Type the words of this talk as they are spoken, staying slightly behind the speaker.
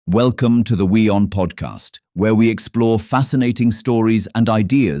Welcome to the WION podcast, where we explore fascinating stories and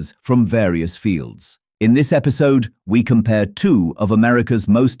ideas from various fields. In this episode, we compare two of America's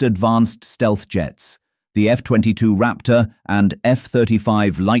most advanced stealth jets, the F-22 Raptor and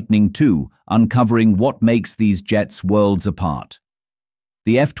F-35 Lightning II, uncovering what makes these jets worlds apart.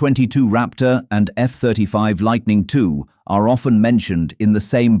 The F-22 Raptor and F-35 Lightning II are often mentioned in the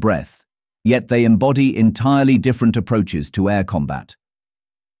same breath, yet they embody entirely different approaches to air combat.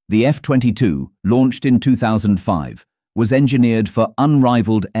 The F-22, launched in 2005, was engineered for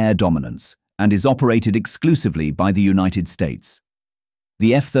unrivaled air dominance and is operated exclusively by the United States.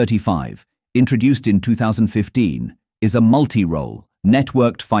 The F-35, introduced in 2015, is a multi-role,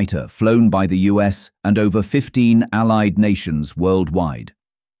 networked fighter flown by the US and over 15 allied nations worldwide.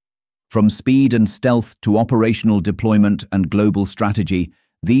 From speed and stealth to operational deployment and global strategy,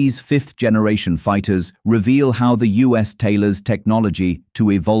 these fifth-generation fighters reveal how the US tailors technology to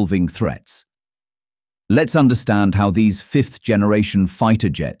evolving threats. Let's understand how these fifth-generation fighter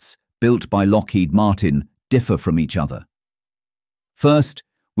jets, built by Lockheed Martin, differ from each other. First,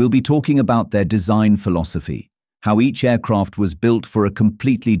 we'll be talking about their design philosophy, how each aircraft was built for a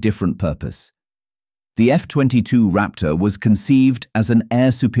completely different purpose. The F-22 Raptor was conceived as an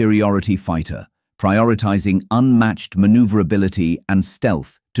air superiority fighter, prioritizing unmatched maneuverability and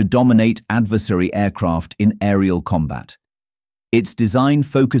stealth to dominate adversary aircraft in aerial combat. Its design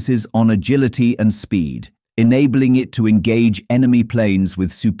focuses on agility and speed, enabling it to engage enemy planes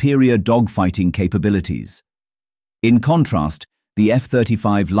with superior dogfighting capabilities. In contrast, the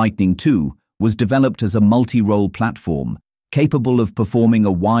F-35 Lightning II was developed as a multi-role platform, capable of performing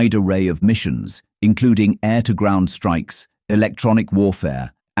a wide array of missions, including air-to-ground strikes, electronic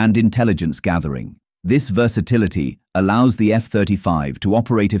warfare, and intelligence gathering. This versatility allows the F-35 to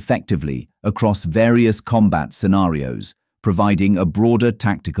operate effectively across various combat scenarios, providing a broader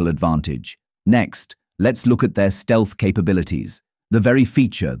tactical advantage. Next, let's look at their stealth capabilities, the very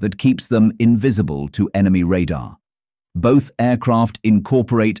feature that keeps them invisible to enemy radar. Both aircraft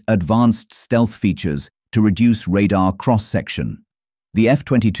incorporate advanced stealth features to reduce radar cross-section. The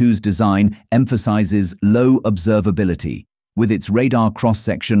F-22's design emphasizes low observability, with its radar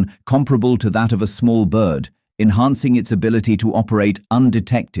cross-section comparable to that of a small bird, enhancing its ability to operate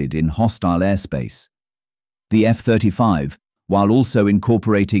undetected in hostile airspace. The F-35, while also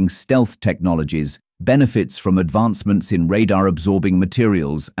incorporating stealth technologies, benefits from advancements in radar-absorbing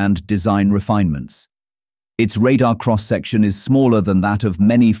materials and design refinements. Its radar cross-section is smaller than that of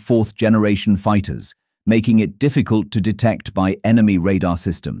many fourth-generation fighters, making it difficult to detect by enemy radar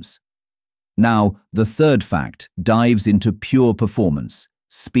systems. Now, the third fact dives into pure performance,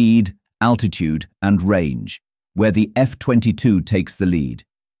 speed, altitude, and range, where the F-22 takes the lead.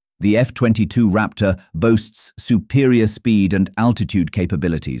 The F-22 Raptor boasts superior speed and altitude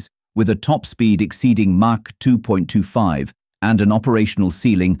capabilities, with a top speed exceeding Mach 2.25 and an operational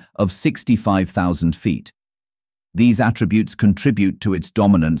ceiling of 65,000 feet. These attributes contribute to its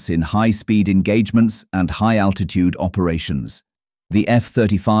dominance in high-speed engagements and high-altitude operations. The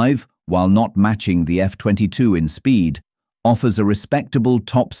F-35, while not matching the F-22 in speed, offers a respectable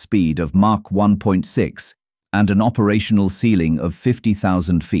top speed of Mach 1.6 and an operational ceiling of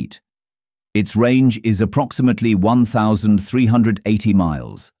 50,000 feet. Its range is approximately 1,380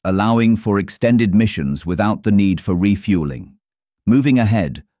 miles, allowing for extended missions without the need for refueling. Moving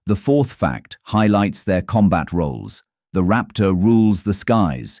ahead, the fourth fact highlights their combat roles. The Raptor rules the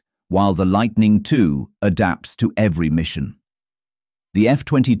skies, while the Lightning II adapts to every mission. The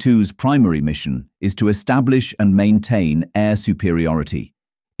F-22's primary mission is to establish and maintain air superiority,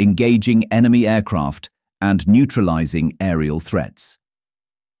 engaging enemy aircraft and neutralizing aerial threats.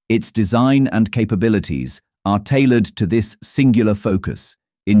 Its design and capabilities are tailored to this singular focus,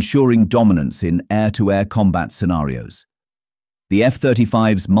 ensuring dominance in air-to-air combat scenarios. The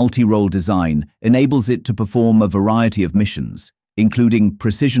F-35's multi-role design enables it to perform a variety of missions, including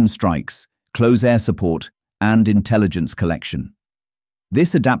precision strikes, close air support, and intelligence collection.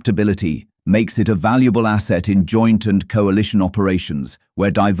 This adaptability makes it a valuable asset in joint and coalition operations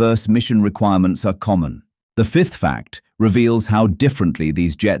where diverse mission requirements are common. The fifth fact reveals how differently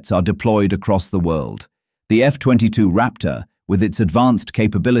these jets are deployed across the world. The F-22 Raptor, with its advanced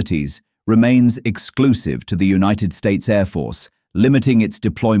capabilities, remains exclusive to the United States Air Force, limiting its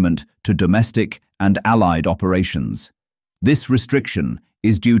deployment to domestic and allied operations. This restriction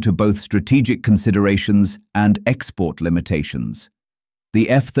is due to both strategic considerations and export limitations. The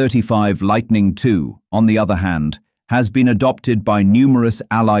F-35 Lightning II, on the other hand, has been adopted by numerous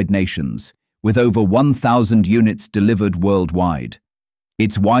allied nations, with over 1,000 units delivered worldwide.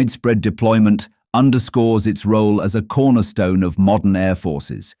 Its widespread deployment underscores its role as a cornerstone of modern air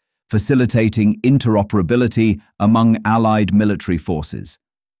forces, facilitating interoperability among allied military forces.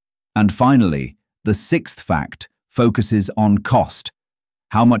 And finally, the sixth fact focuses on cost.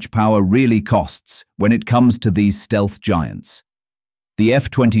 How much power really costs when it comes to these stealth giants. The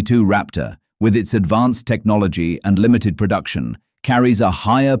F-22 Raptor, with its advanced technology and limited production, carries a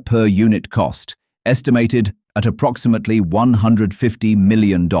higher per-unit cost, estimated at approximately $150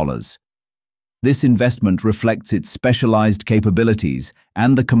 million. This investment reflects its specialized capabilities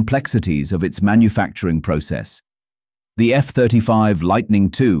and the complexities of its manufacturing process. The F-35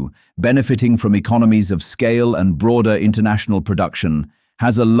 Lightning II, benefiting from economies of scale and broader international production,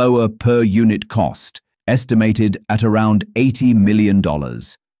 has a lower per-unit cost, estimated at around $80 million.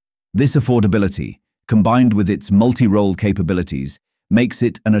 This affordability, combined with its multi-role capabilities, makes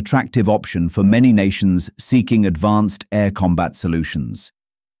it an attractive option for many nations seeking advanced air combat solutions.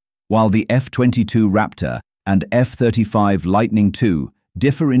 While the F-22 Raptor and F-35 Lightning II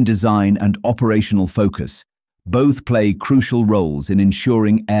differ in design and operational focus, both play crucial roles in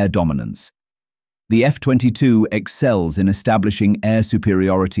ensuring air dominance. The F-22 excels in establishing air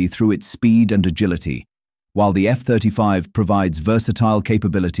superiority through its speed and agility, while the F-35 provides versatile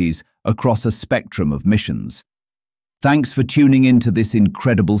capabilities across a spectrum of missions. Thanks for tuning in to this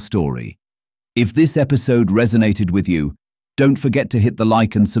incredible story. If this episode resonated with you, don't forget to hit the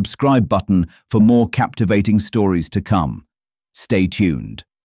like and subscribe button for more captivating stories to come. Stay tuned.